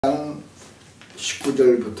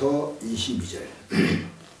19절부터 22절.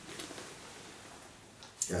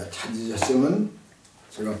 찾으셨으면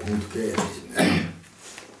제가 봉독해 드립니다.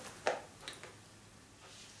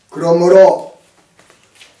 그러므로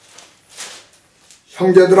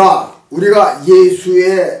형제들아, 우리가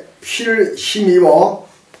예수의 피를 힘입어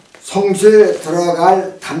성소에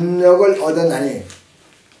들어갈 담력을 얻었나니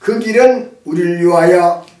그 길은 우리를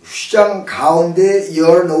위하여 휘장 가운데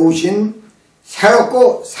열어놓으신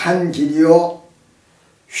새롭고 산 길이요,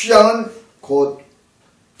 휘장은 곧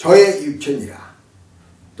저의 육체니라.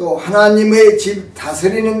 또 하나님의 집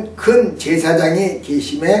다스리는 큰 제사장이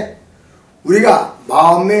계심에 우리가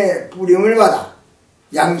마음의 뿌림을 받아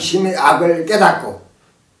양심의 악을 깨닫고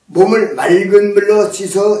몸을 맑은 물로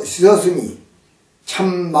씻었으니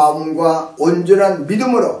참 마음과 온전한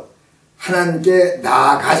믿음으로 하나님께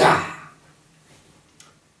나아가자.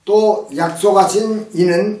 또 약속하신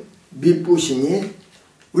이는 미쁘시니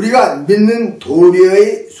우리가 믿는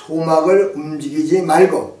도리의 소망을 움직이지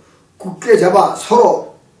말고 굳게 잡아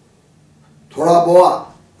서로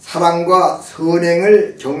돌아보아 사랑과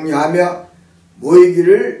선행을 격려하며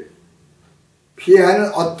모이기를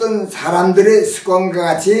피하는 어떤 사람들의 습관과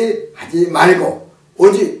같이 하지 말고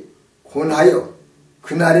오직 권하여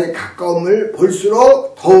그날의 가까움을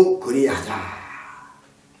볼수록 더욱 그리하자.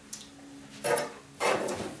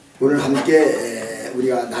 오늘 함께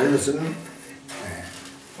우리가 나눌 것은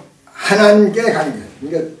하나님께 관계.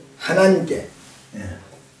 그러니까 하나님께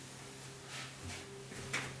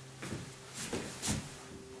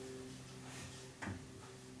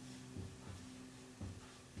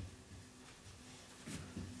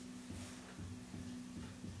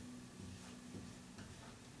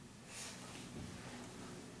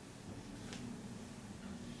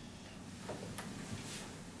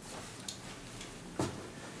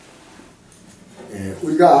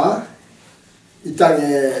우리가 이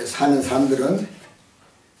땅에 사는 사람들은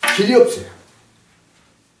길이 없어요.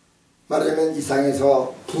 말하자면 이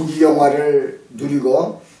땅에서 부귀영화를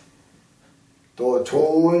누리고 또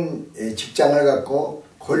좋은 직장을 갖고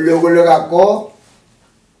권력을 갖고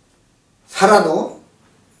살아도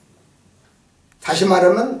다시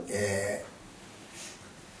말하면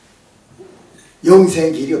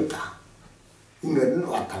영생의 길이 없다. 인간은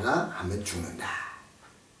왔다가 하면 죽는다.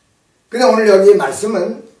 근데 오늘 여기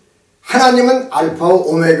말씀은 하나님은 알파와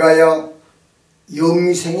오메가여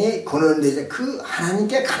영생의 근원되자. 그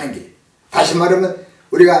하나님께 가는 길. 다시 말하면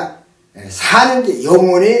우리가 사는 길,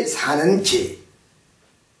 영원히 사는 길.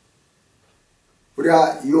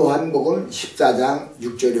 우리가 요한복음 14장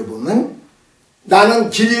 6절에 보면 나는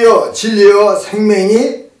길이요 진리요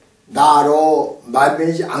생명이 나로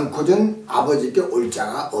말미지 않고든 아버지께 올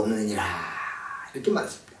자가 없느니라. 이렇게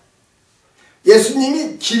말씀합니다.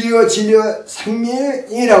 예수님이 길이요 진리요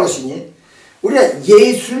생명이라고 하시니 우리가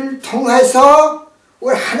예수를 통해서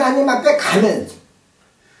우리 하나님 앞에 가면서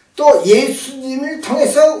또 예수님을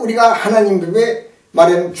통해서 우리가 하나님 앞에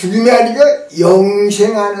말하면 죽음의 아니가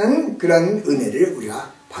영생하는 그런 은혜를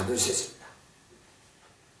우리가 받을 수 있습니다.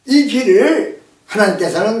 이 길을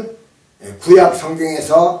하나님께서는 구약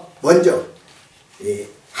성경에서 먼저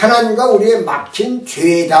하나님과 우리의 막힌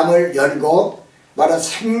죄담을 열고 말하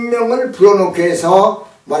생명을 불어넣게 해서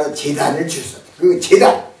말하 제단을 주셨다.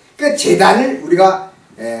 그 제단을 우리가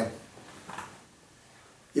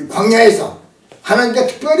이 광야에서 하나님께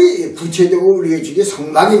특별히 구체적으로 우리에게 주신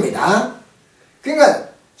성막입니다. 그러니까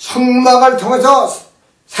성막을 통해서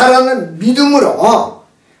살아가는 믿음으로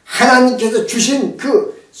하나님께서 주신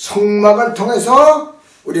그 성막을 통해서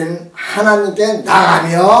우리는 하나님께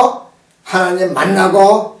나가며 하나님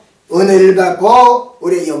만나고 은혜를 받고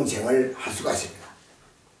우리의 영생을 할 수가 있습니다.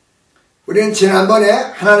 우리는 지난번에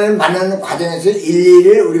하나님을 만나는 과정에서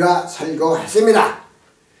일일이 우리가 설교했습니다.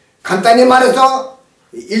 간단히 말해서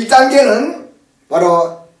 1단계는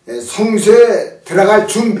바로 성소에 들어갈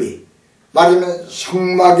준비, 말하자면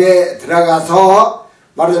성막에 들어가서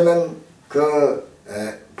말하자면 그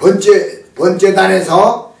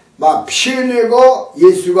번제단에서 막 피 흘리고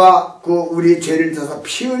예수가 그 우리 죄를 져서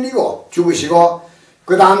피 흘리고 죽으시고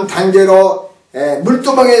그 다음 단계로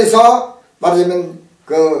물두멍에서 말하자면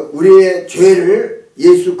그 우리의 죄를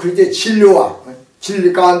예수 그리스도의 진리와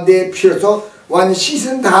진리 가운데 피로서 완전히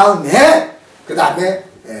씻은 다음에 그 다음에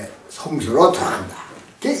성소로 들어간다.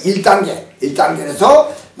 그게 1단계에서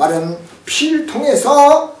말하면 피를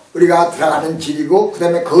통해서 우리가 들어가는 길이고 그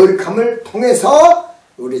다음에 거룩함을 통해서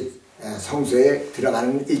우리 성소에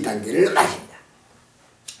들어가는 1단계를 말합니다.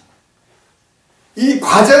 이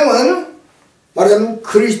과정은 말하자면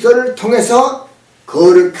그리스도를 통해서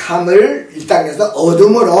거룩함을 1단계에서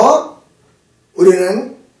얻음으로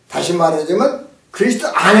우리는 다시 말하자면 그리스도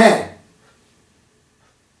안에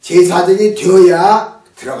제사장이 되어야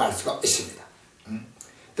들어갈 수가 있습니다.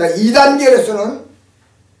 그러니까 2단계로서는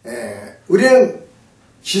우리는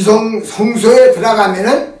성소에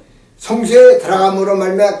들어가면은 성소에 들어감으로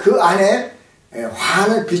말미암아 그 안에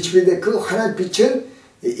환한 빛이 비는데 그 환한 빛은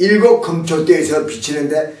 7 금초대에서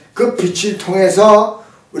비치는데 그 빛을 통해서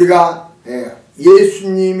우리가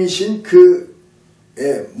예수님이신 그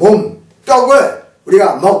떡을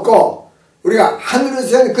우리가 먹고 우리가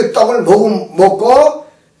하늘에서 그 떡을 먹고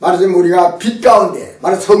말하자면 우리가 빛 가운데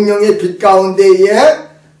말하자면 성령의 빛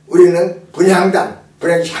가운데에 우리는 분향단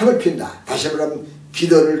향을 핀다. 다시 말하면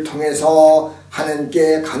기도를 통해서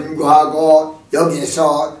하나님께 간구하고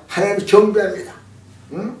여기에서 하나님을 경배합니다.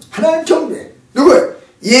 하나님을 경배. 누구요?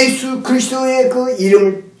 예수 그리스도의 그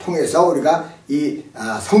이름을 통해서 우리가 이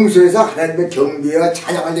성소에서 하나님의 경배와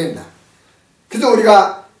찬양을 드린다. 그래서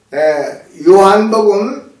우리가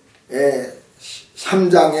요한복음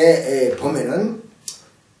 3장에 보면은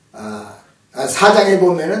 4장에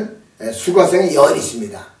보면은 수가성의 여인이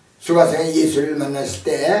있습니다. 수가성의 예수를 만났을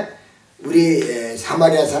때 우리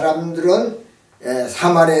사마리아 사람들은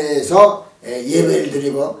사마리아에서 예배를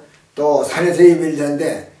드리고 또 산에서 예배를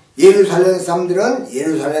드리는데 예루살렘 사람들은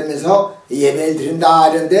예루살렘에서 예배를 드린다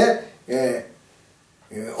이런데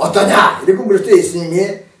어떠냐 이렇게 물을 때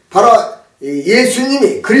예수님이 바로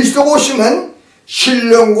예수님이 그리스도가 오시면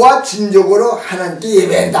신령과 진정으로 하나님께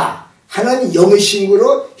예배한다. 하나님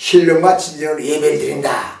영의신구로 신령과 진정으로 예배를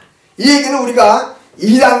드린다. 이 얘기는 우리가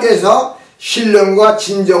 2단계에서 신령과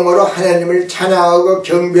진정으로 하나님을 찬양하고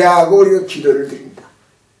경배하고 우리가 기도를 드립니다.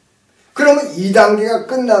 그러면 2단계가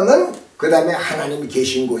끝나면 그 다음에 하나님이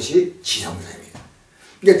계신 곳이 지성소입니다.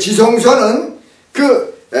 그러니까 지성소는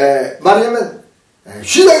말하자면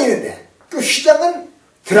휘장이 있는데 그 휘장은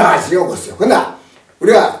들어갈 수가 없어요. 그러나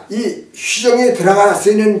우리가 이 휘장에 들어갈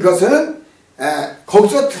수 있는 것은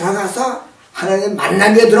거기서 들어가서 하나님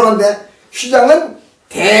만남에 들어가는데 휘장은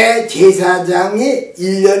대제사장이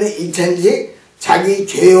 1년에 2차씩 자기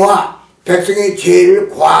죄와 백성의 죄를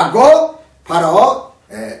고하고 바로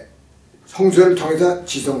성소를 통해서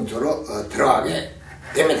지성소로 들어가게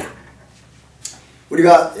됩니다.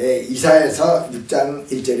 우리가 이사야서 6장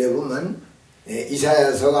 1절에 보면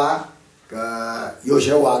이사야서가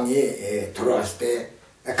요시야 왕이 돌아갔을 때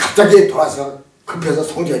갑자기 돌아서 급해서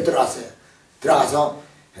성전에 들어갔어요. 들어가서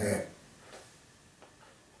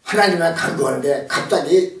하나님을 간구하는데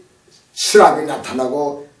갑자기 스랍이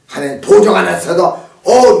나타나고 하나님 도적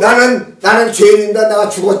안에서도 나는 죄인이다 내가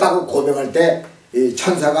죽었다고 고백할 때 이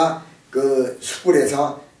천사가 그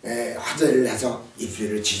숯불에서 화제를 해서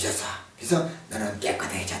입술을 지져서 그래서 나는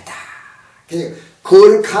깨끗해졌다. 그래서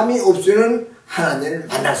거룩함이 없으면 하나님을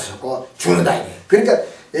만날 수 없고 죽는다 이게. 그러니까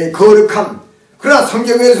거룩함. 그러나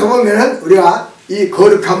성경에서 보면은 우리가 이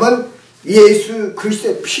거룩함은 예수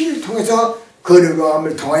그리스도의 피를 통해서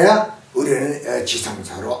거룩함을 통하여 우리는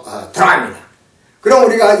지성소로 들어갑니다. 그럼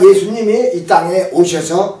우리가 예수님이 이 땅에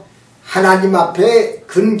오셔서 하나님 앞에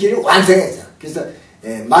근기를 완성했어요. 그래서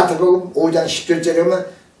마태복음 5장 10절에 보면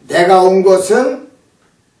내가 온 것은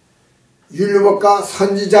율법과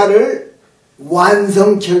선지자를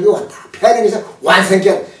완성케 하기 왔다. 폐하에서 완성케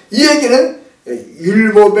하다. 이 얘기는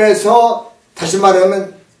율법에서 다시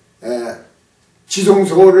말하면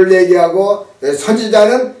지성소를 얘기하고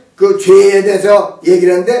선지자는 그 죄에 대해서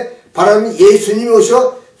얘기를 하는데 바로 예수님이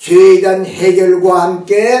오셔 죄에 대한 해결과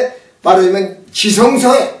함께 말하자면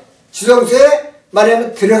지성소에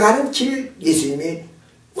말하자면 들어가는 길을 예수님이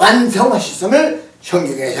완성하셨음을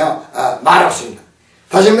성경에서 말했습니다.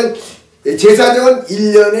 다시 하면 제사장은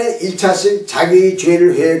 1년에 1차씩 자기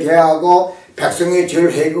죄를 회개하고 백성의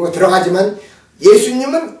죄를 회개하고 들어가지만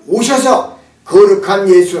예수님은 오셔서 거룩한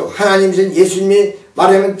예수 하나님이신 예수님이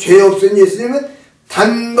말하자면 죄 없은 예수님은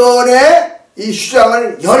단번에 이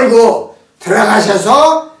휘장을 열고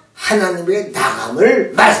들어가셔서 하나님의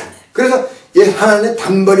나감을 말씀해요. 그래서 하나님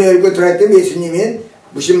단번에 열고 들어갈 때 예수님이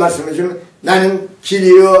무슨 말씀을 주면 나는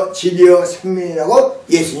길이요 진리요 생명이라고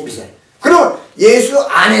예수님이 있어요. 그럼 예수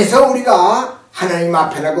안에서 우리가 하나님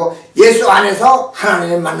앞에 나고 예수 안에서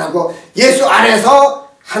하나님을 만나고 예수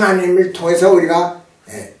안에서 하나님을 통해서 우리가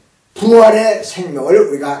부활의 생명을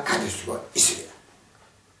우리가 가질 수가 있습니다.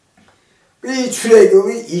 이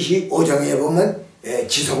출애굽기 25장에 보면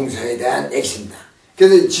지성소에 대한 얘기입니다.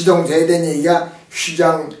 그래서 지성소에 대한 얘기가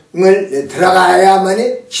휘장을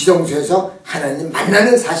들어가야만이 지성소에서 하나님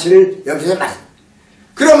만나는 사실을 여기서 말합니다.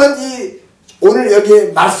 그러면 오늘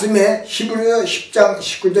여기 말씀에 히브리서 10장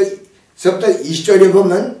 19절부터 20절에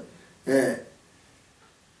보면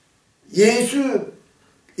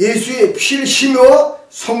예수의 피를 힘입어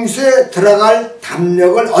성소에 들어갈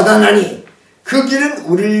담력을 얻어나니 그 길은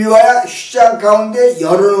우리를 위하여 휘장 가운데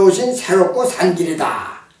열어놓으신 새롭고 산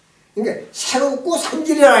길이다. 그러니까 새롭고 산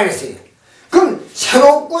길이라 그랬어요. 그럼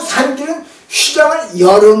새롭고 산 길은 휘장을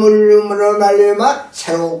열음으로 말미암아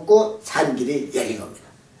새롭고 산 길이 열린 겁니다.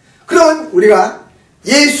 그러면 우리가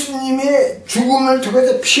예수님의 죽음을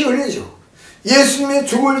통해서 피 흘리죠. 예수님의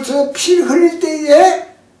죽음을 통해서 피 흘릴 때에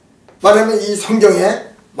말하면 이 성경에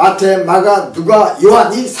마태, 마가, 누가,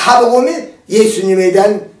 요한 이 사복음이 예수님에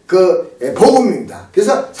대한 그 복음입니다.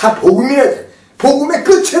 그래서 사복음이라 해요. 복음의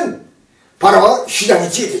끝은 바로 휘장이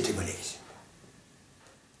찢어진 걸 얘기했습니다.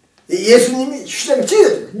 예수님이 휘장이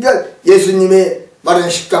찢어진 거예요. 그러니까 예수님이 말하는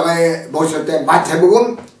십자가에 모실 때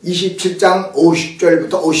마태복음 27장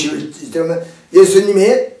 50절부터 50절 때면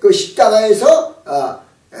예수님이 그 십자가에서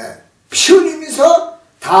피 흘리면서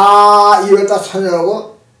다 이뤘다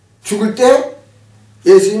선언하고 죽을 때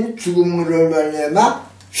예수님이 죽음으로 말미암아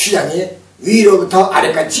휘장이 위로부터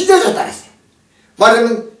아래까지 찢어졌다 그랬어요.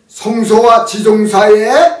 말하면 성소와 지성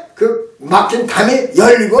사이에 그 막힌 담이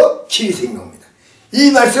열리고 길이 생긴 겁니다.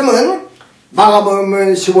 이 말씀은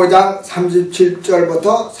마가복음 15장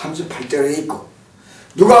 37절부터 38절에 있고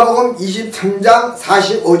누가복음 23장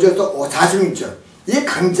 45절부터 46절 이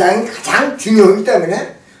강장이 가장 중요하기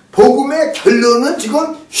때문에 복음의 결론은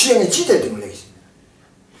지금 휘장에 찢어진 걸 얘기했습니다.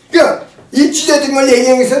 그러니까 이 찢어진 걸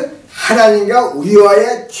얘기한 것은 하나님과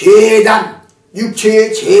우리와의 죄담,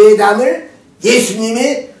 육체의 죄담을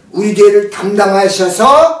예수님이 우리 죄를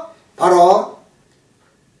담당하셔서 바로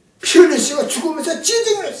피 흘리시고 죽으면서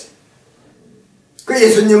찢어진 걸 했어요. 그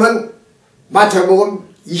예수님은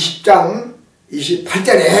마태복음 20장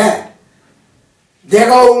 28절에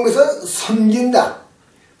내가 온 것은 섬긴다.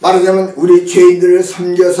 말하자면 우리 죄인들을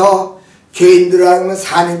섬겨서 죄인들하고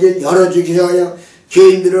사는 길 열어주기 위하여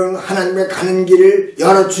죄인들은 하나님의 가는 길을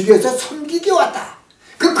열어주기 위해서 섬기기 왔다.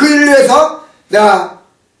 그 일을 위해서 내가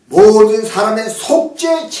모든 사람의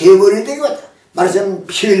속죄 제물이 되게 왔다. 말하자면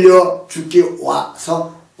피 흘려 죽기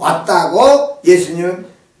와서 왔다고 예수님은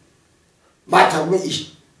마태복음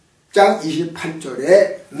 20장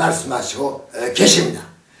 28절에 말씀하시고 계십니다.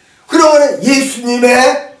 그러면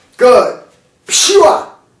예수님의 그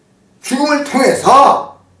피와 죽음을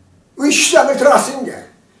통해서 이 휘장을 들어갔습니다.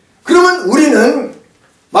 그러면 우리는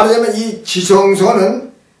말하자면 이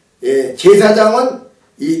지성소는 제사장은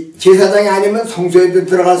이 제사장이 아니면 성소에도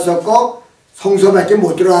들어갈 수 없고 성소밖에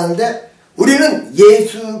못 들어가는데 우리는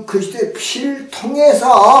예수 그리스도의 피를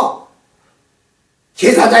통해서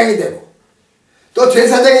제사장이 되고 또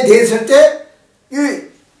제사장이 됐을 때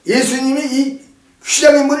예수님이 이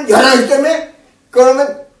휘장의 문을 열어놨기 때문에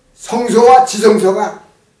그러면 성소와 지성소가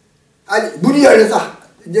아니 문이 열려서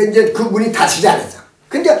이제 그 문이 닫히지 않았어.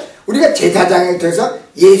 그러니까 우리가 제사장이 돼서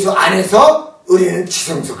예수 안에서 우리는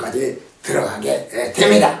지성소까지 들어가게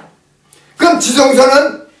됩니다. 그럼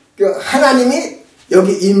지성소는 그 하나님이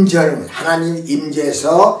여기 임재하는 거예요. 하나님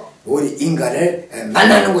임재해서 우리 인간을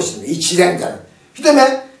만나는 곳입니다. 이 지상자는. 그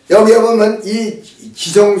다음에 여기에 보면 이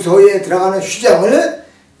지성소에 들어가는 휘장을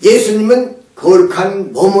예수님은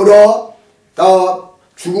거룩한 몸으로 또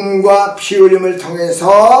죽음과 피 흘림을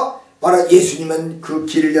통해서 바로 예수님은 그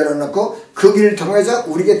길을 열어놓고 그 길을 통해서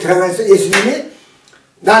우리에게 들어가서 예수님이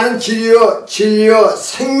나는 길이요 진리요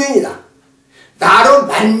생명이다. 나로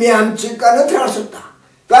말미암지까지는 들어갈 수 없다.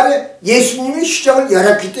 그 다음에 예수님이 휘장을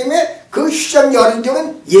열었기 때문에 그 휘장 열은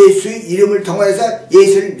점은 예수의 이름을 통해서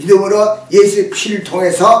예수를 믿음으로 예수의 피를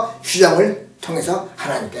통해서 휘장을 통해서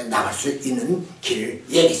하나님께 나갈 수 있는 길을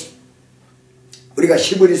얘기했습니다. 우리가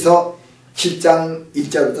히브리서 7장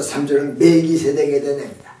 1절부터 3절은 멜기세덱에 대한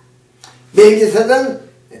얘기입니다. 멜기세덱은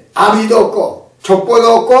아비도 없고 족보도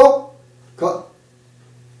없고 그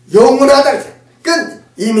영원하다. 그러니까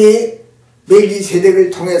이미 멜기세덱을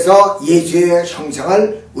통해서 예수의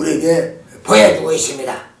형상을 우리에게 보여주고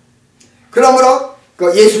있습니다. 그러므로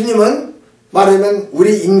그 예수님은 말하면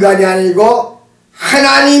우리 인간이 아니고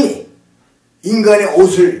하나님이 인간의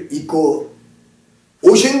옷을 입고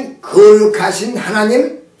오신 거룩하신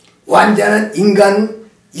하나님 완전한 인간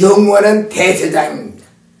영원한 대제장입니다.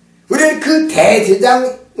 우리는 그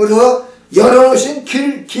대제장으로 열어놓으신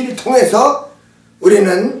길을 통해서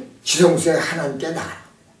우리는 지성소에 하나님께 나가요.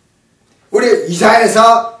 우리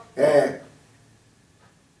이사야서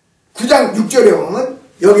 9장 6절에 보면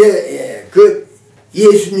여기에 그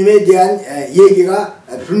예수님에 대한 얘기가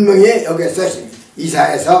분명히 여기에 써 있습니다.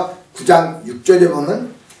 이사야서 9장 6절에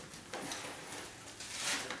보면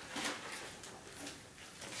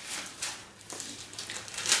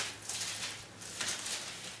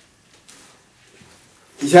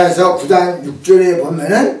이사야서 9장 6절에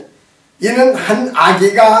보면은 이는 한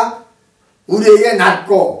아기가 우리에게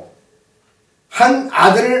낳고 한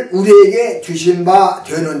아들을 우리에게 주신 바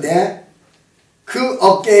되는데 그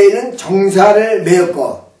어깨에는 정사를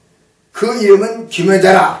메었고 그 이름은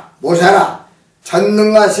기묘자라 모사라.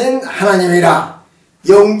 전능하신 하나님이라.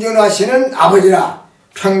 영존하시는 아버지라.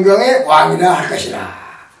 평강의 왕이라 할 것이라.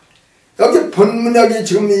 여기 본문 여기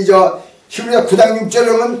지금 히브리서 9장 6절에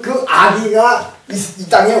보면 그 아기가 이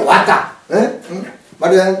땅에 왔다.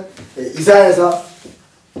 말하자면 이사야에서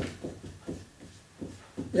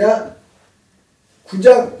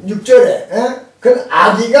 9장 6절에 그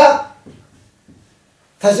아기가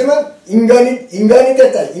다시 말하면 인간이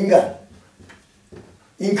됐다.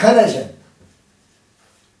 인카네이션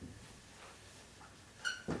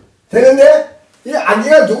되는데 이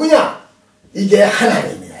아기가 누구냐? 이게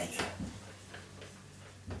하나님이다. 이게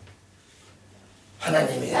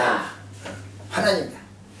하나님이다.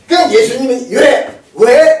 그러니까 예수님이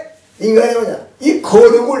왜 인간이 오냐? 이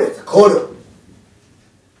거룩을 위해서.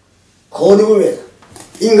 거룩을 위해서.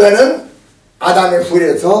 인간은 아담의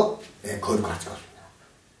불에서 거룩할 수가 없습니다.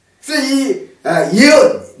 그래서 이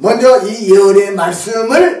먼저 이 예언의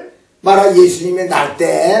말씀을 말하 예수님이 날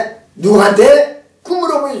때 누구한테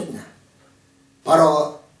꿈으로 보여주냐?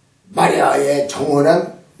 바로 마리아의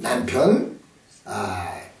정혼한 남편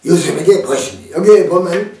요셉에게 보였습니다. 여기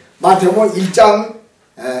보면 마태복음 1장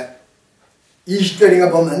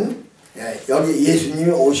 20절인가 보면 여기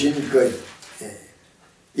예수님이 오신 그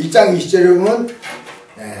 1장 20절에 보면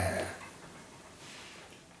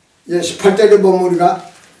 18절에 보면 우리가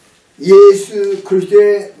예수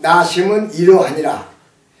그리스도의 나심은 이러하니라.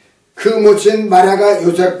 그 모친 마리아가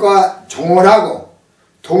요셉과 정혼하고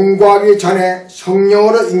동거하기 전에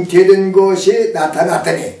성령으로 잉태된 것이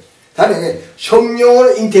나타났더니, 다른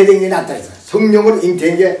성령으로 잉태된 게 나타났어. 성령으로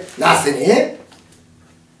잉태된 게 났으니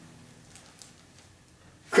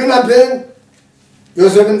그 남편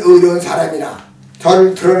요셉은 의로운 사람이라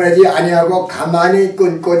저를 드러내지 아니하고 가만히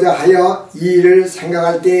끊고자 하여 이 일을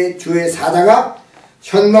생각할 때 주의 사자가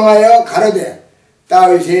현명하여 가로되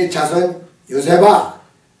다윗의 자손 요셉아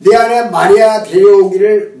내 안에 마리아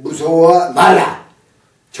데려오기를 무서워 말라.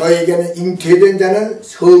 저에게는 잉태된 자는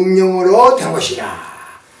성령으로 된 것이라.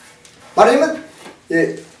 말하자면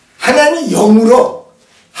하나님이 영으로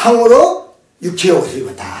항으로 육체의 옷을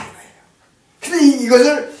입었다 이거예요. 근데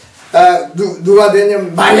이것을 누가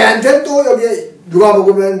되냐면 마리아한테 또 여기 누가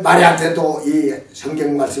보면 마리아한테 또 이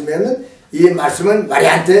성경 말씀에는 이 말씀은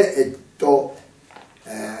마리아한테 또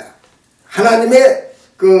하나님의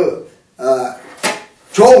그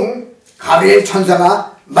종 가브리엘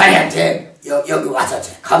천사가 마리아한테 여기 와서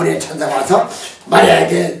가브리엘 천사가 와서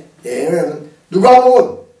마리아에게 누가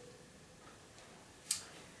보면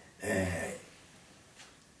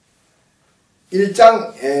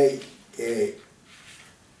 1장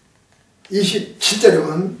 27절에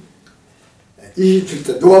보면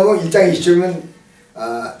 27절 누가 보면 1장 27절은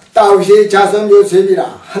다윗의 자손 요셉이라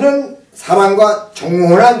하는 사람과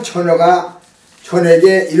정혼한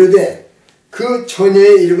처녀에게 이르되 그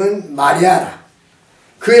처녀의 이름은 마리아라.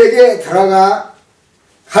 그에게 들어가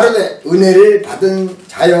가로되 은혜를 받은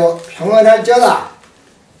자여 평안할지어다.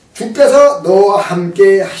 주께서 너와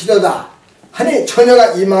함께 하시도다. 하니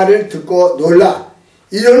처녀가 이 말을 듣고 놀라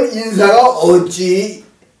이런 인사가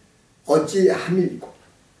어찌함이고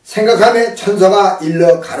생각하며 천사가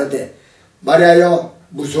일러 가로되 마리아여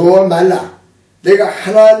무서워 말라. 내가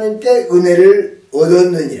하나님께 은혜를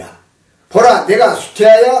얻었느니라. 보라 내가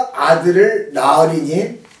수태하여 아들을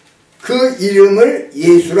낳으리니 그 이름을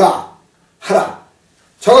예수라 하라.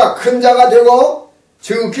 저가 큰 자가 되고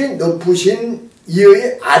지극히 높으신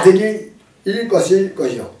이의 아들일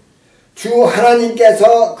것이요 주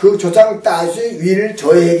하나님께서 그 조상 다윗의 위를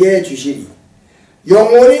저에게 주시리.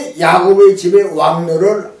 영원히 야곱의 집에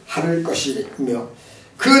왕노를 할 것이며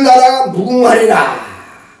그 나라가 무궁하리라.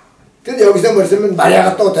 근데 여기서 말씀은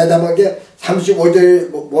마리아가 또 대답한 게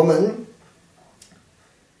 35절에 보면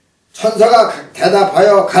천사가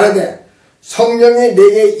대답하여 가라되 성령이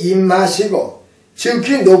내게 임하시고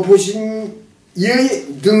지극히 높으신 이의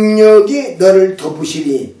능력이 너를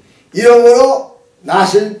덮으시니 이러므로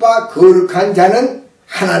나실 바 거룩한 자는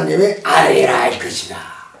하나님의 아들이라 할 것이다.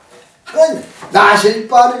 하나님 나실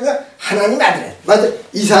바가 하나님 아들이라. 맞아.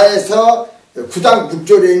 이사야에서 9장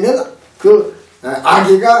 6절에 있는 그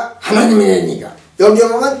아기가 하나님이니까 여기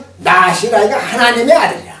보면 나실 아이가 하나님의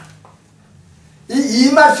아들이야.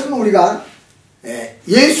 이 말씀은 우리가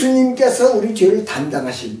예수님께서 우리 죄를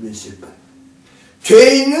담당하실 분.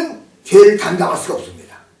 죄인은 죄를 담당할 수가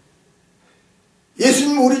없습니다.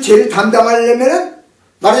 예수님 우리 죄를 담당하려면은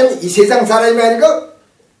말하자면 이 세상 사람이 아니고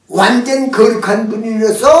완전 거룩한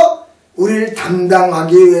분이라서 우리를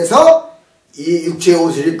담당하기 위해서 이 육체의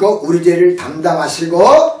옷을 입고 우리 죄를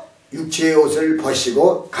담당하시고 육체의 옷을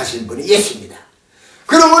벗시고 가신 분이 예수입니다.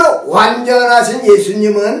 그러므로 완전하신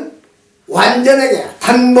예수님은 완전하게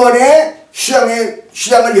단번에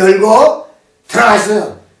휴장을 열고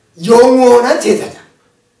들어가서 영원한 제사장.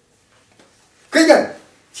 그러니까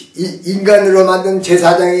인간으로 만든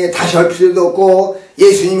제사장이 다시 할 필요도 없고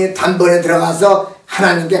예수님이 단번에 들어가서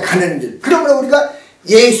하나님께 가는 길. 그러므로 우리가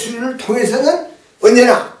예수를 통해서는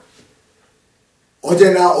언제나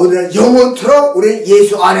어제나 오늘은 영원토록 우리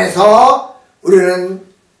예수 안에서 우리는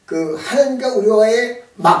그 하나님과 우리와의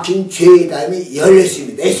막힌 죄의 담이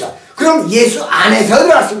열렸습니다. 그럼 예수 안에서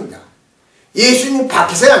들어갔습니다. 예수님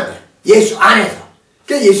밖에서는 안 돼요. 예수 안에서.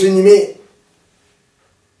 그러니까 예수님이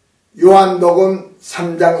요한복음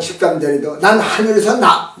 3장 13절에도 난 하늘에서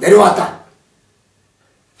내려왔다.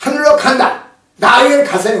 하늘로 간다. 나 외에는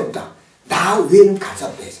갈 사람이 없다. 나 외에는 갈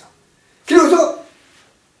사람도 해서. 그래서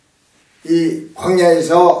이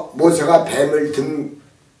광야에서 모세가 뱀을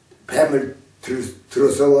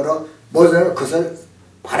들어서 모세는 그것을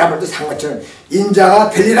바라볼 때 상관처럼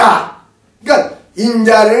인자가 되리라. 그러니까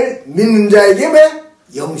인자를 믿는 자에게 왜?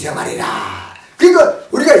 영생하리라. 그러니까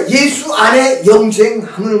우리가 예수 안에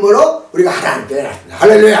영생함으로 우리가 하나님께 나왔습니다.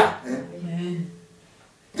 할렐루야.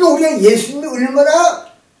 그러니까 우리가 예수님이 얼마나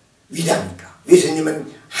위대합니까?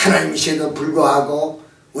 예수님은 하나님이시에도 불구하고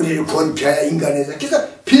우리를 구원케 하여 인간에서. 그래서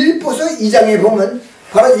빌립보서 2장에 보면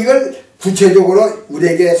바로 이걸 구체적으로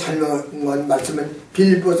우리에게 설명한 말씀은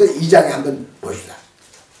빌립보서 2장에 한번 봅시다.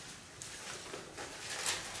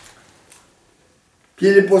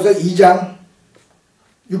 빌립보서 2장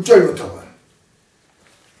 6절부터 봐.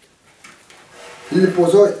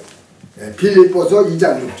 빌립보서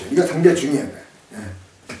 2장 6절. 이거 상당히 중요한 거야.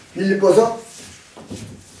 빌립보서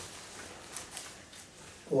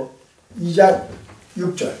 2장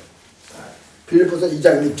 6절. 빌립보서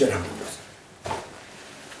 2장 6절 한번 보세요.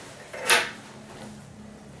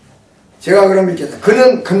 제가 그럼 읽겠다.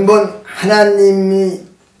 그는 근본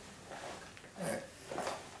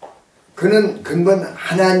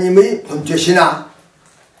하나님의 본체시나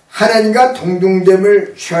하나님과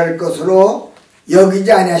동등됨을 취할 것으로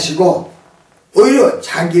여기지 아니하시고 오히려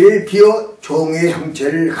자기를 비워 종의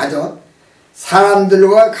형체를 가져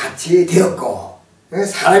사람들과 같이 되었고,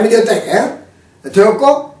 사람이 되었다 이거예요.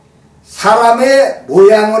 되었고 사람의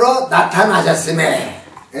모양으로 나타나셨음에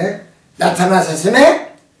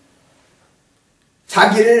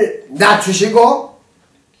자기를 낮추시고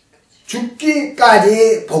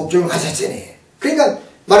죽기까지 복종하셨으니. 그러니까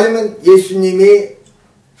말하자면 예수님이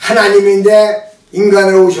하나님인데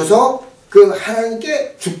인간으로 오셔서 그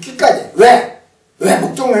하나님께 죽기까지. 왜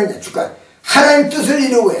복종을 했냐? 죽기까지. 하나님 뜻을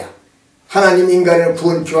이루고야. 하나님 인간을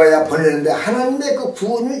구원케하여 보내는데 하나님의 그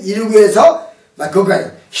구원을 이루기 위해서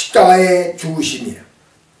그까지 십자가에 죽으심이라.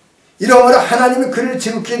 이러므로 하나님이 그를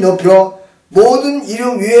지극히 높여 모든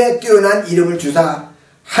이름 위에 뛰어난 이름을 주사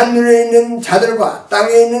하늘에 있는 자들과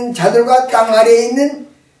땅에 있는 자들과 땅 아래에 있는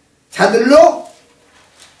자들로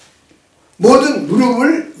모든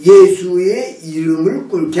무릎을 예수의 이름을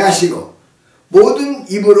꿇게 하시고 모든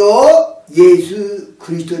입으로 예수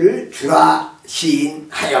그리스도를 주라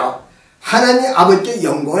시인하여 하나님 아버지께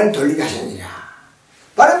영광을 돌리게 하셨느니라.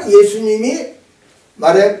 말하면 예수님이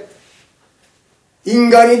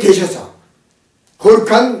인간이 되셔서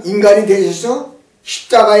거룩한 인간이 되셔서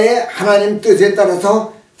십자가의 하나님 뜻에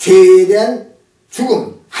따라서 죄에 대한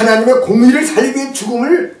죽음, 하나님의 공의를 살리기 위해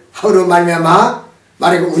죽음을 하므로 말미암아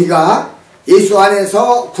우리가 예수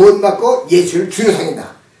안에서 구원받고 예수를 주로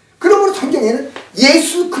섬긴다. 그러므로 성경에는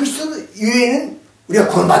예수 그리스도 이외에는 우리가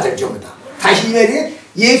구원받을 줄 없다. 다시 이 말이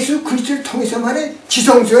예수 그리스도를 통해서만의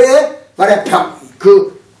지성소에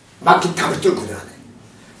막힌 탑을 뚫고 들어가네.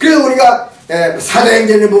 그래서 우리가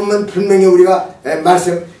사도행전을 보면 분명히 우리가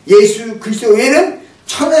예수 그리스도 외에는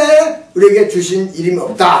천하에 우리에게 주신 이름이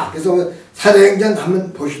없다. 그래서 사도행전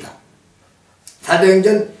한번 봅시다.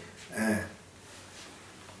 사도행전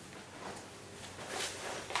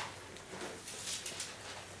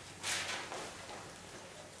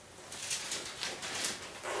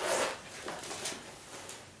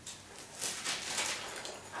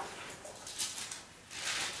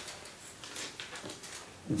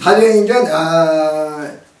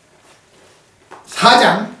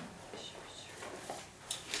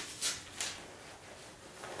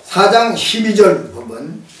 4장 12절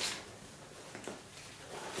보면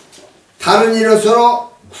다른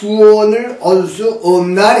이로서로 구원을 얻을 수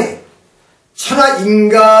없나니 천하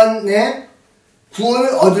인간의 구원을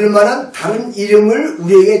얻을 만한 다른 이름을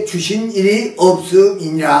우리에게 주신 일이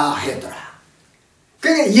없음이니라 하였더라.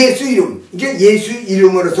 그러니까 예수 이름, 이게 예수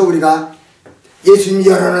이름으로서 우리가 예수님이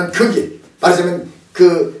열어놓은 그 길, 말하자면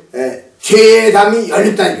죄의 담이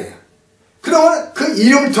열렸다 이거예요. 그러면 그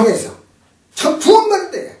이름을 통해서 참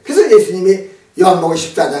구원받는다. 그래서 예수님이 요한복음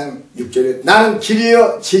 14장 6절에 나는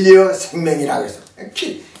길이요 진리요 생명이라고 해서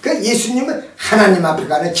그 예수님은 하나님 앞에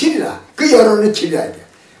가는 길이라. 그 여론은 길이라 해요.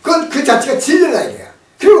 그 자체가 진리라 해요.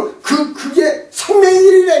 그리고 그게 생명의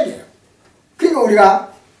길이라 해요. 그러니까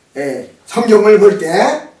우리가 성경을 볼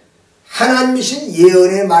때 하나님이신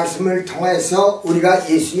예언의 말씀을 통해서 우리가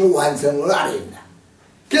예수의 완성을 알아야 된다.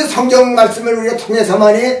 그래서 성경 말씀을 우리가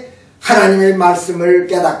통해서만이 하나님의 말씀을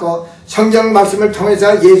깨닫고 성경 말씀을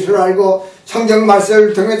통해서 예수를 알고 성경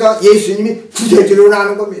말씀을 통해서 예수님이 구세주로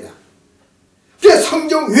나는 겁니다. 그래서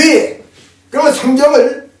성경 외에 그러면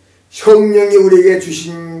성경을 성령이 우리에게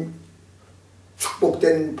주신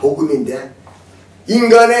축복된 복음인데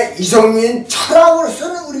인간의 이성인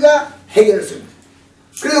철학으로서는 우리가 해결할 수 있습니다.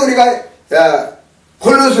 그래서 우리가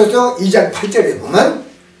골로새서 2장 8절에 보면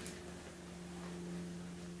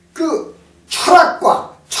그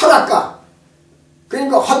철학가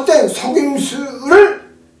그러니까 헛된 속임수를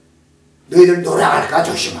너희들 노력할까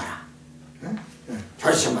조심하라.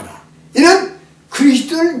 조심하라. 이는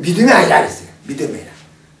그리스도를 믿음이 아니라 그랬어요. 믿음이 아니라.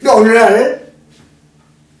 그러니까 오늘날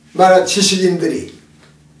많은 지식인들이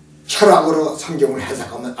철학으로 성경을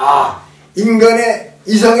해석하면 인간의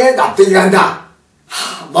이성에 납득이 간다.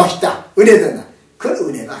 멋있다. 은혜된다. 그건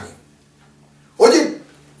은혜가 아니에요. 오직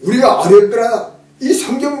우리가 어릴 때라 이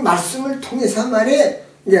성경 말씀을 통해서만이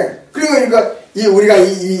그러니까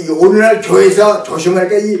우리가 오늘날 교회에서 조심할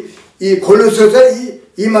게 이 골로새서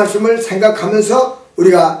이 말씀을 생각하면서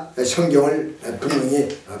우리가 성경을 분명히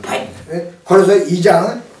봐야 됩니다. 골로새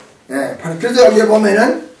 2장 그래서 여기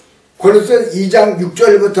보면은 골로새 2장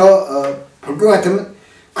 6절부터 볼 것 같으면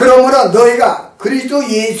그러므로 너희가 그리스도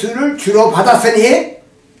예수를 주로 받았으니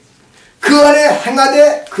그 안에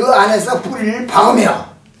행하되 그 안에서 뿌리를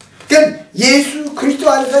박으며 그러니까 예수 그리스도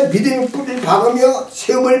안에서 믿음의 뿌리를 박으며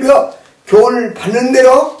세움을 벼 교훈을 받는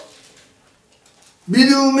대로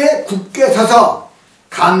믿음에 굳게 서서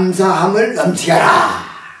감사함을 넘치게 하라.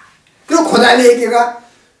 그리고 그 다음에 얘기가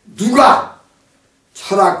누가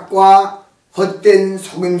철학과 헛된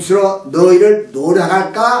속임수로 너희를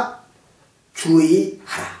노력할까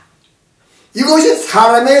주의하라. 이것이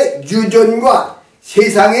사람의 유전과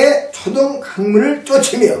세상의 초동 학문을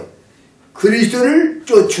쫓으며 그리스도를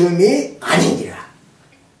쫓음이 아니니라.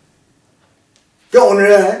 그러니까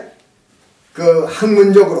오늘 그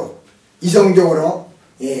학문적으로 이성적으로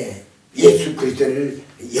예수 그리스도를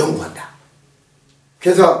연구한다.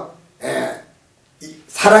 그래서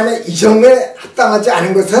사람의 이성에 합당하지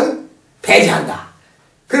않은 것은 배제한다.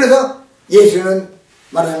 그래서 예수는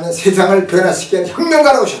말하자면 세상을 변화시키는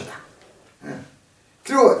혁명가로 오셨다.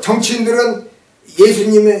 그리고 정치인들은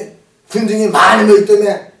예수님의 군중이 많은 거기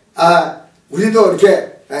때문에 우리도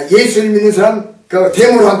이렇게 예수를 믿는 사람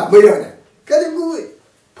대모로 한다 뭐 이러네. 그러니까 그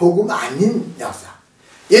복음 아닌 역사.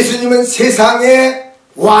 예수님은 세상의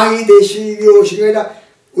왕이 되시기 오신 게 아니라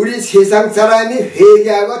우리 세상 사람이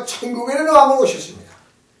회개하고 천국에 있는 왕으로 오셨습니다.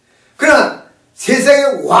 그러나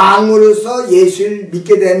세상의 왕으로서 예수를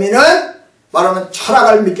믿게 되면은 말하면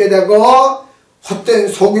철학을 믿게 되고 헛된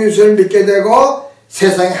속임수를 믿게 되고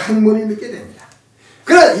세상의 학문을 믿게 됩니다.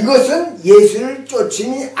 그러나 이것은 예수를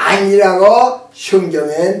쫓음이 아니라고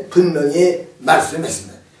성경에 분명히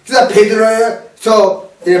말씀했습니다. 그래서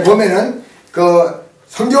베드로에서 보면은 그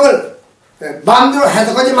성경을 마음대로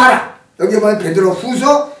해석하지 마라. 여기 보면 베드로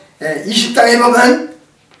후서 20장에 보면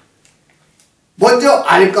먼저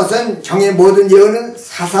알 것은 정의 모든 예언은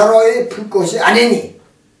사사로이 풀 것이 아니니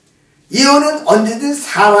예언은 언제든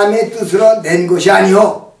사람의 뜻으로 낸 것이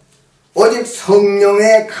아니오 오직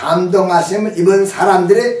성령의 감동하심을 입은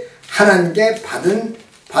사람들이 하나님께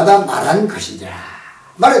받아 말한 것이라.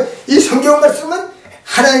 말해 이 성경 말씀은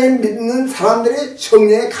하나님 믿는 사람들이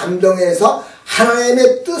성령의 감동해서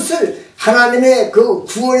하나님의 뜻을 하나님의 그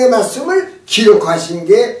구원의 말씀을 기록하신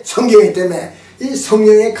게 성경이기 때문에 이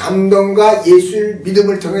성령의 감동과 예수의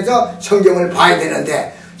믿음을 통해서 성경을 봐야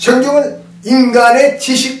되는데 성경은 인간의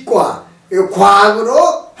지식과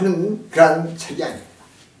과학으로 하는 그런 책이 아닙니다.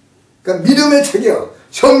 그러니까 믿음의 책이요,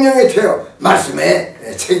 성령의 책이요,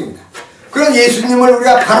 말씀의 책입니다. 그런 예수님을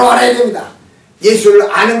우리가 바로 알아야 됩니다.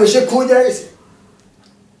 예수를 아는 것이 구원이라고 했어요.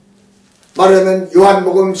 말하면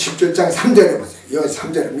요한복음 17장 3절에 보세요. 요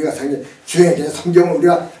 3절에 우리가 주행해서 성경을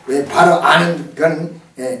우리가 왜 바로 아는 그런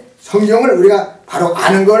성경을 우리가 바로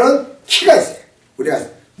아는 거는 키가 있어요. 우리가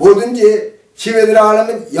뭐든지 집에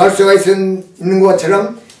들어가려면 열쇠가 있는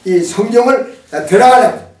것처럼 이 성경을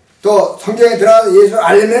들어가려면 또 성경에 들어가서 예수를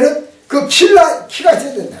알려면은 그 키가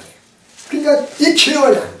있어야 된다. 그러니까 이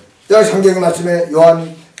키를 여기 성경의 말씀에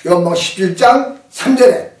요한복음 17장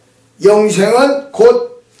 3절에 영생은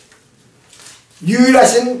곧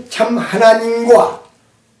유일하신 참 하나님과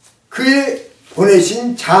그의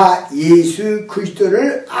보내신 자 예수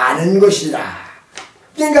그리스도를 아는 것이라.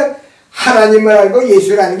 그러니까 하나님을 알고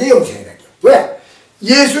예수를 아는 게 영생이다. 왜?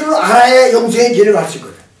 예수를 알아야 영생의 길을 갈 수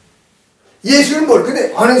있거든. 예수를 모르.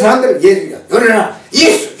 근데 어느 사람들은 예수야. 요래나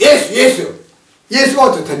예수가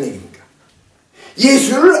어떻다는 얘기입니까?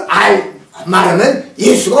 예수를 말하면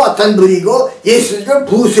예수가 어떤 분이고 예수가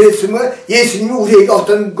부수했으면 예수님이 우리에게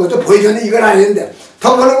어떤 것도 보여줬는데 이걸 알아야 되는데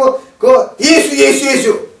더 보내고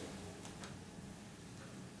예수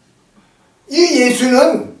이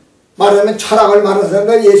예수는 말하면 철학을 말하는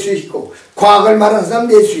사람도 예수 있고 과학을 말하는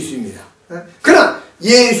사람도 예수 있습니다. 그러나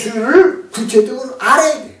예수를 구체적으로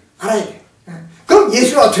알아야 돼. 그럼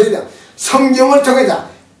예수를 어떻게 해야 돼? 성경을 통해서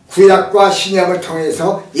구약과 신약을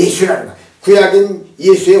통해서 예수라는 거야. 구약은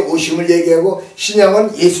예수의 오심을 얘기하고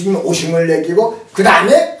신약은 예수님의 오심을 얘기하고 그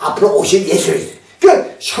다음에 앞으로 오실 예수를 있어요.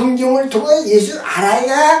 그러니까 성경을 통해 예수를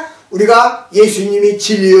알아야 우리가 예수님이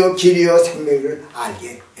진리요 길이요 생명을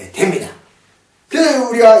알게 됩니다. 그래서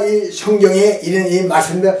우리가 이 성경에 이런 이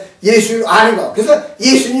말씀들 예수를 아는 거. 그래서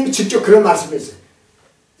예수님이 직접 그런 말씀을 했어요.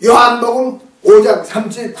 요한복음 5장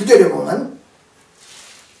 39절에 보면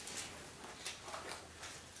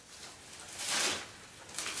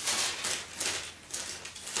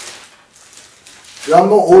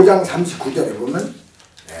요한복음 5장 39절에 보면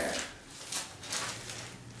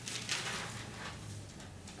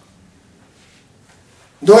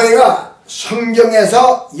너희가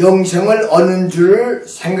성경에서 영생을 얻는 줄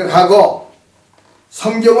생각하고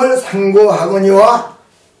성경을 상고하거니와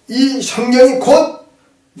이 성경이 곧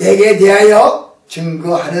내게 대하여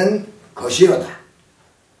증거하는 것이로다.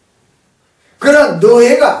 그러나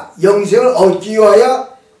너희가 영생을 얻기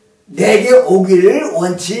위하여 내게 오기를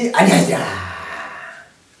원치 아니하리라.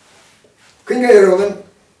 그러니까 여러분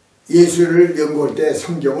예수를 연구할 때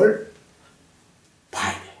성경을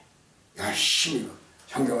봐야 돼. 열심히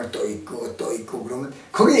성경을 또 읽고 그러면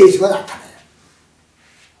거기에 예수가 나타나요.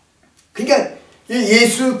 그러니까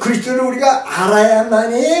예수 그리스도를 우리가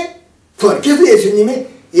알아야만이 구원. 그래서 예수님이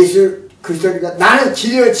예수 그리스도가 나는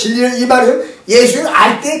진리를 이 말을 예수를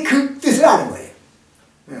알 때 그 뜻을 아는 거예요.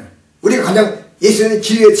 우리가 그냥 예수는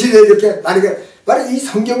진리를 이렇게 말하니까 바로 이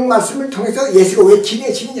성경 말씀을 통해서 예수가 왜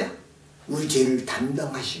진리냐? 우리 죄를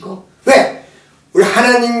담당하시고 왜? 우리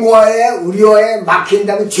하나님과의 우리와의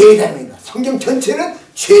막힌다면 죄의 담입니다. 성경 전체는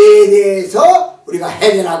죄에 대해서 우리가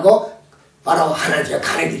해결하고 바로 하나님께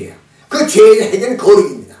가는 길이에요. 그 죄의 해결은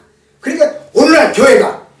거룩입니다. 그러니까 오늘날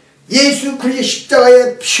교회가 예수 그리스도의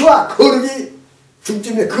십자가의 피와 거룩이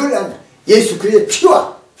중점인데 그걸 압니다. 예수 그리스도의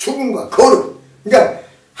피와 죽음과 거룩. 그러니까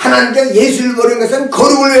하나님께서 예수를 버린 것은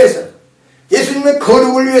거룩을 위해서 예수님의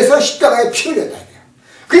거룩을 위해서 십자가에 피 흘렸다.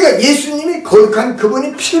 그러니까 예수님이 거룩한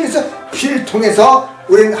그분이 피 흘려서 피를 통해서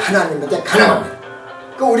우리는 하나님한테 가는 겁니다.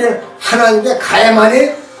 그러니까 우리는 하나님께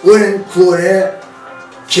가야만이 우리는 구원의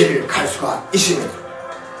길을 갈 수가 있습니다.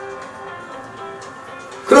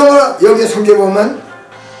 그러면 여기 성경에 보면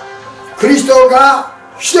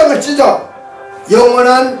그리스도가 휘장을 찢어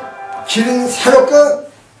영원한 길은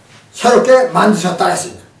새롭게 만드셨다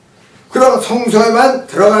했습니다. 그럼 성소에만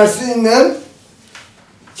들어갈 수 있는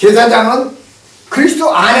제사장은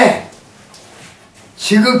그리스도 안에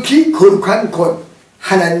지극히 거룩한 곳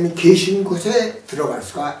하나님이 계신 곳에 들어갈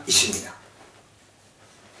수가 있습니다.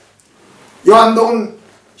 요한복음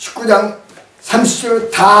 19장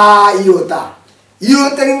 30절 다 이루었다.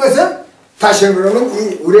 이루었다는 것은 다시 그러면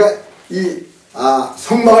우리가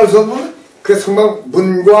성막을 보면 그 성막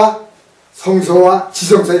문과 성소와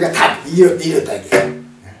지성소가 다 이뤘다 이게.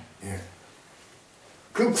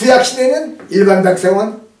 그 구약 시대는 일반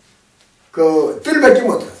백성은 그 뜰밖에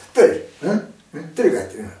못 들었어. 뜰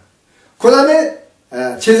같은. 그 다음에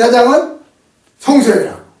제사장은 성소에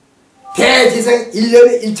들어가고 대제사장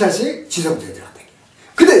 1년에 1차씩 지성소에 들어갔다.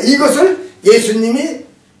 근데 이것을 예수님이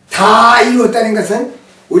다 이루었다는 것은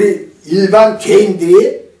우리 일반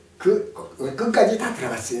개인들이 그 끝까지 다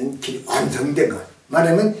들어갈 수 있는 길이 완성된 것.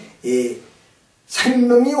 말하면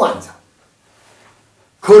생명이 완성.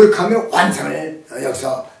 거룩하면 완성을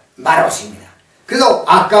여기서 말하고 있습니다. 그래서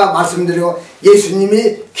아까 말씀드리고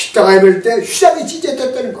예수님이 십자가에 볼 때 휘장이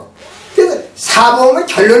찢어졌다는 거. 그래서 사복음의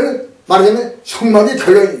결론은 말하자면 성막의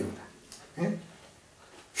결론입니다.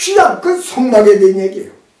 휘장, 그 성막에 대한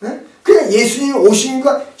얘기예요. 그냥 예수님이 오신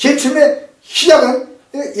거, 제일 처음에 휘장은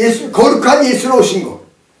거룩한 예수로 오신 거.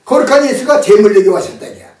 거룩한 예수가 제물되게 왔었다.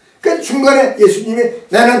 그러니까 중간에 예수님이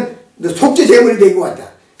나는 속죄 제물이 되고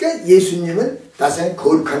왔다. 그러니까 예수님은 나사는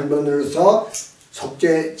거룩한 분으로서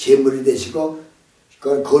속죄 제물이 되시고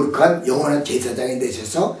그 거룩한 영원한 제사장이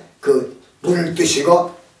되셔서 그 문을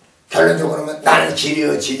뜨시고 결론적으로는 나는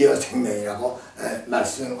길이요 생명이라고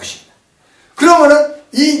말씀하는 것입니다. 그러면은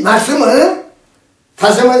이 말씀은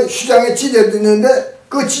다시 한번 휘장에 찢어졌는데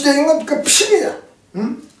그 찢어진 건 그 피입니다.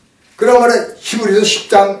 그러면은 히브리서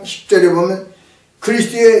 10장 10절에 보면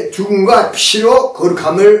그리스도의 죽음과 피로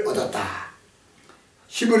거룩함을 얻었다.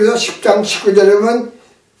 히브리서 10장 19절에 보면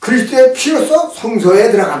그리스도의 피로서 성소에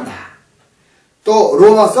들어간다. 또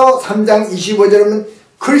로마서 3장 25절에 보면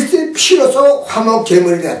그리스도의 피로서 화목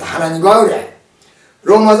제물이 되었다. 하나님과 그래.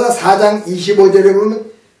 로마서 4장 25절에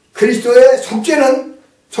보면 그리스도의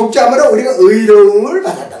속죄함으로 우리가 의로움을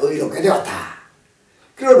받았다. 의롭게 되었다.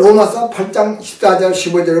 그리고 로마서 8장 14절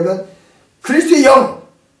 15절에 보면 그리스도의 영,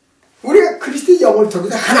 우리가 그리스도의 영을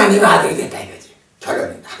통해서 하나님의 아들이 됐다 이거지.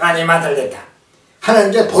 결론입니다. 하나님의 아들 됐다.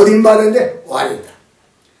 하나님께 버림받았는데 와야겠다.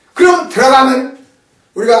 그럼 들어가면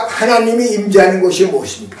우리가 하나님이 임재하는 곳이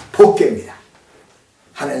무엇입니까? 법궤입니다.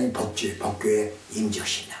 하나님 법궤에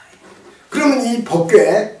임재하신다. 그러면 이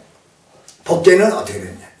법궤는 어떻게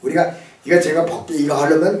되느냐? 우리가 제가 법궤 이거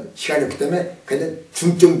하려면 시간이 없기 때문에 그냥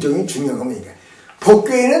중점적인 중요한 겁니다.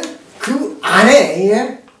 법궤에는 그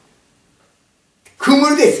안에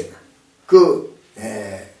그물이 되어 있습니다.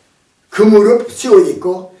 그물로 씌워져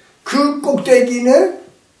있고 그 꼭대기는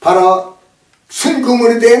바로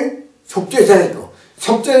순그물이 된 속죄소가 있고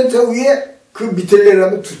속죄소 위에 그 밑을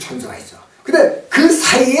내려가면 두 천사가 있어. 근데 그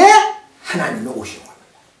사이에 하나님이 오신 겁니다.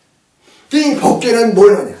 이 법궤는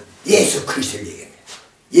뭐냐? 예수 그리스도를 얘기합니다.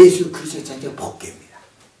 예수 그리스도 자체가 법궤입니다.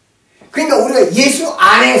 그러니까 우리가 예수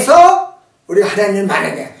안에서 우리가 하나님을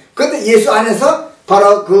만나게. 그런데 예수 안에서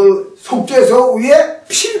바로 그 속죄소 위에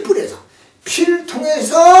피를 뿌려서 피를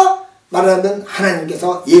통해서 말하면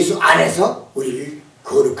하나님께서 예수 안에서 우리를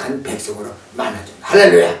거룩한 백성으로 만나줍니다.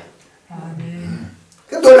 할렐루야. 아멘.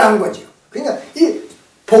 놀라운 거죠. 그러니까 이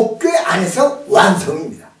법궤 안에서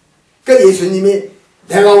완성입니다. 그러니까 예수님이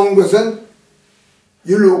내가 온 것은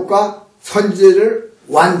율법과 선지자를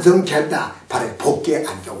완성했다. 바로 법궤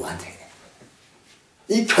안에서 완성해.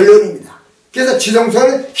 이 결론입니다. 그래서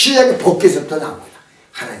지성소는 시작이 법궤에서부터 나옵니다.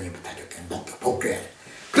 하나님부터 이렇게 법궤 안에.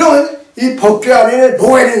 그러면 이 법궤 안에는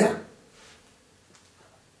뭐가 있느냐?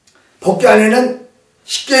 법궤 안에는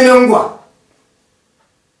십계명과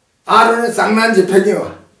아론의 쌍난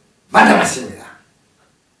지팡이와 만나봤습니다.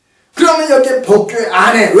 그러면 여기 법궤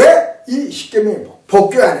안에 왜 이 십계명이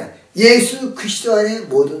법궤 안에 예수 그리스도 안에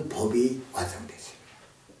모든 법이 완성됐습니다.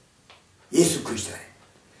 예수 그리스도 안에.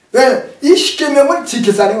 왜 이 십계명을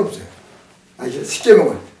지킬 사람이 없어요.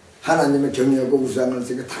 십계명을 하나님의 경외하고 우상을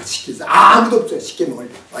쓰니까 다 지키자 아무도 없어요. 십계명을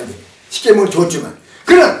완전히 십계명을 줬지만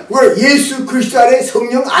그러나 우리 예수 그리스도 안에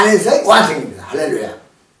성령 안에서의 완성입니다. 할렐루야.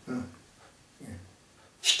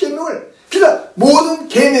 십계명을 그래서 모든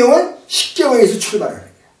계명은 십계명에서 출발하는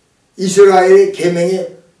거예요. 이스라엘의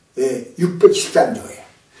계명이 613조예요.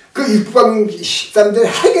 그 613조의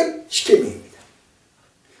핵은 십계명입니다.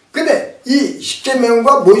 근데 이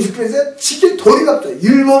십계명과 모세께서 지킬 도리가 없다.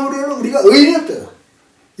 율법으로는 우리가 의인이 없다.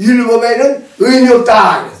 율법에는 의인이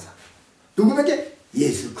없다. 그래서 누구에게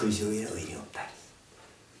예수 그리스도에는 의인이 없다.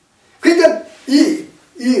 그러니까 이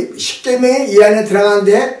십계명의 이 안에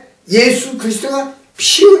들어가는데 예수 그리스도가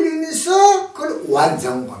피 흘리면서 그걸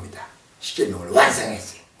완성한 겁니다. 십계명을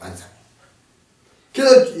완성했어요. 완성.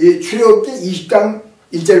 그래서 이 출애굽기 20장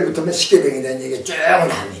 1절부터는 십계명에 대한 얘기가 쭉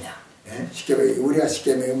나옵니다. 예? 십계명이 우리가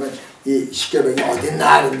십계명이면 이 십계명이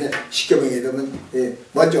어딨나 하는데 십계명에 되면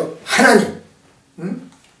먼저 하나님,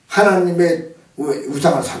 하나님의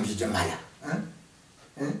우상을 섬기지 말라.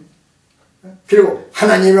 그리고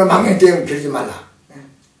하나님의 망령되면 그러지 말라.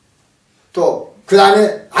 또 그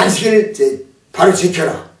다음에 안식일을 바로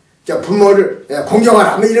지켜라. 부모를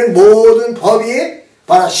공경하라. 이런 모든 법이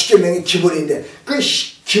바로 십계명의 기본인데 그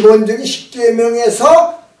기본적인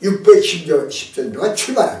십계명에서 610전도가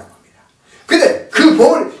출발하는 겁니다. 근데 그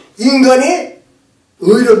법을 인간이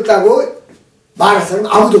의롭다고 말할 사람은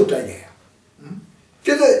아무도 없다 이거예요.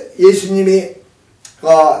 그래서 예수님이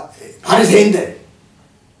바리새인들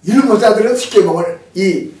율법자들은 십계명을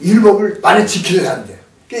이 율법을 많이 지키는 사람들.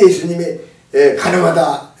 그 예수님이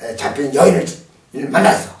가늠하다 잡힌 여인을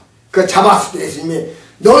만났어. 그 잡았을 때 예수님이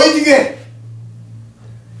너희 중에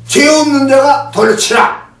죄 없는 자가 돌로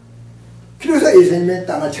치라. 그래서 예수님이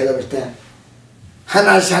땅을 쳐다볼 때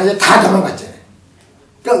하나씩 하나씩 다 도망갔잖아요.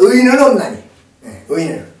 그러니까 의인은 없나니.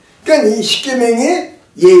 의인은. 그러니까 이 십계명이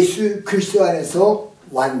예수 그리스도 안에서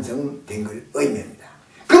완성된 걸 의미합니다.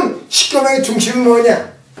 그럼 십계명의 중심은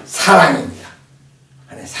뭐냐? 사랑입니다.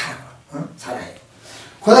 안에 사랑. 사랑이에요.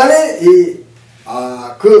 그 다음에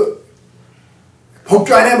그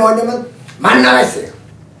법궤 안에 뭐냐면 만나가 있어요.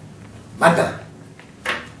 만나.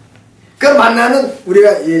 그 만나는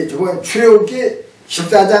우리가 저번 출애굽기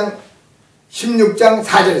 14장 16장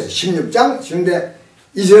 4절에서 16장 지금데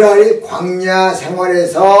이스라엘이 광야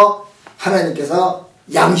생활에서 하나님께서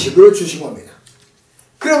양식으로 주신 겁니다.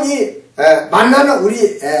 그럼 이 만나는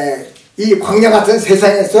우리 이 광야 같은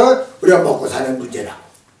세상에서 우리가 먹고 사는 문제라고.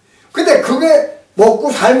 근데 그게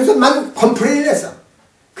먹고 살면서만 컴플레인을 했어.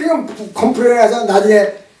 그냥 컴플레인을 해서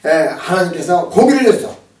나중에 하나님께서 고기를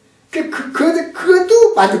줬어.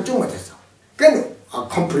 그것도 만족도 못했어. 그러니까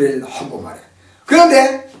컴플레인을 하고 말이야.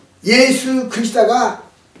 그런데 예수 그리스도가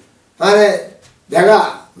만에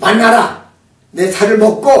내가 만나라. 내 살을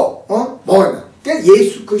먹고 먹으면. 그러니까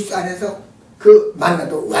예수 그리스도 안에서 그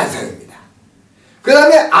만나도 완성입니다. 그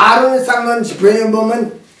다음에 아론을 쌍는 지팡이에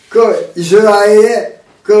보면 그 이스라엘의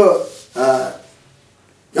그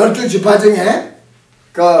 12지파 중에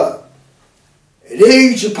그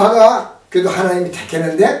레위 지파가 그래도 하나님이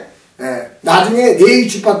택했는데 나중에 레위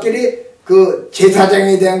지파끼리 그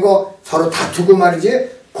제사장에 대한 거 서로 다투고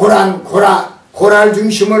말이지 고랄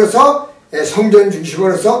중심으로서 성전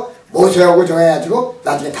중심으로서 모세하고 정해가지고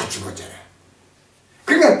나중에 다 죽었잖아요.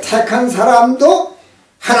 그러니까 택한 사람도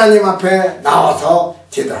하나님 앞에 나와서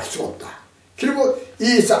제대로 할 수가 없다. 그리고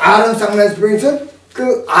이 아론 쌍나지팡이에서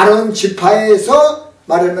그 아론 지파에서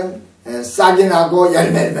말하면 싹이 나고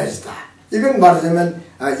열매를 맺었다. 이건 말하자면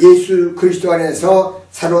예수 그리스도 안에서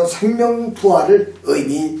새로운 생명 부활을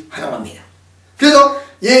의미하는 겁니다. 그래서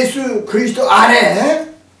예수 그리스도 안에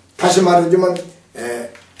다시 말하자면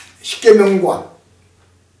십계명과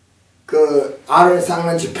그 아론의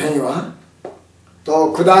쌍난 지팡이와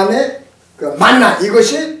또 그 다음에 그 만나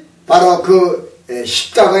이것이 바로 그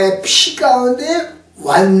십자가의 피 가운데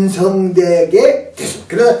완성되게 됐습니다.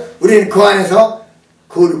 그래서 우리는 그 안에서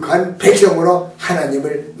거룩한 백성으로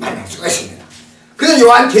하나님을 만날 수가 있습니다. 그래서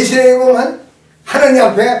요한계시록에 보면 하나님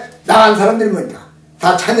앞에 나간 사람들이 뭡니까?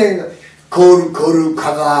 다 찬양해서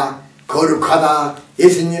거룩하다 거룩하다.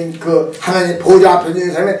 예수님 그 하나님 보좌 앞에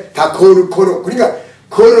있는 사람이 다 거룩. 그러니까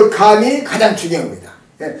거룩함이 가장 중요합니다.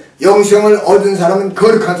 영생을 얻은 사람은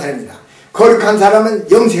거룩한 사람입니다. 거룩한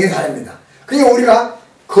사람은 영생의 사람입니다. 그러니까 우리가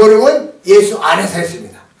거룩은 예수 안에서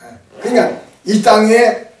했습니다. 그러니까 이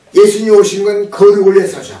땅에 예수님이 오신 건 거룩을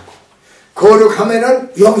위해서 하셨고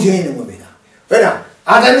거룩하면은 영생이 있는 겁니다. 왜냐?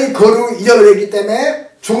 아담이 거룩을 잊어버렸기 때문에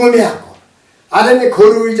죽음이 왔고 아담이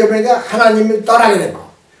거룩을 잊어버리니까 하나님을 떠나게 됐고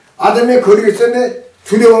아담의 거룩이 때문에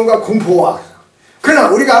두려움과 공포가 왔어. 그러나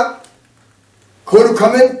우리가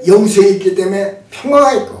거룩하면 영생이 있기 때문에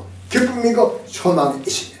평화가 있고 기쁨이 있고 소망이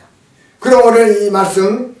있습니다. 그럼 오늘 이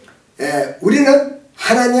말씀 우리는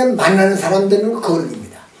하나님 만나는 사람 되는 거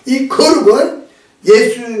거룩입니다. 이 거룩은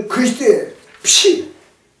예수 그리스도의 피,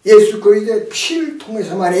 예수 그리스도의 피를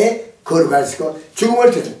통해서만이 거룩할 수 있고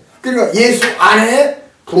죽음을 통해서 그러니까 예수 안에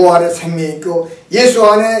부활의 생명이 있고 예수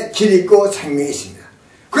안에 길이 있고 생명이 있습니다.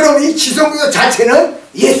 그럼 이 지성구 자체는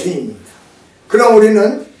예수님입니다. 그럼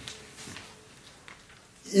우리는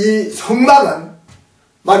이 성막은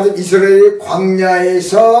말하자면 이스라엘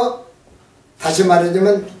광야에서 다시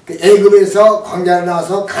말하자면 그 애굽에서 광야를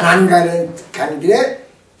나와서 가나안 가는 길에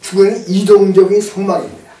죽은 이동적인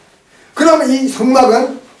성막입니다. 그러면 이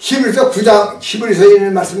성막은 히브리서 9장 히브리서에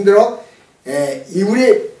있는 말씀대로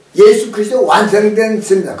우리 예수 그리스도 완성된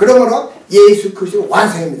습니다. 그러므로 예수 그리스도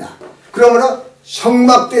완성입니다. 그러므로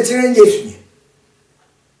성막 대신은 예수님,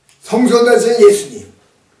 성소 대신은 예수님,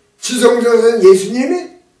 지성소 대신은 예수님이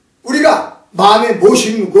우리가 마음에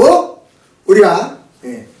모시고 우리가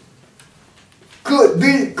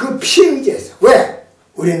늘 그 피에 의지해서 왜?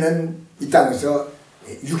 우리는 이 땅에서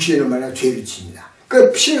육신을 말하여 죄를 짓습니다.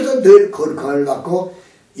 그 피에서 늘 거룩함을 받고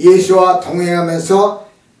예수와 동행하면서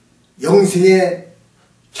영생에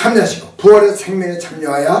참여하시고 부활의 생명에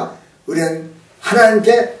참여하여 우리는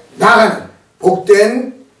하나님께 나아가는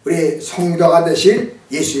복된 우리 성도가 되실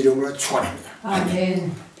예수 이름으로 축원합니다.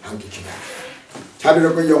 아멘. 함께 기도합니다.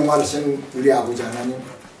 자비롭고 영원하신 우리 아버지 하나님,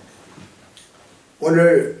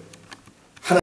 오늘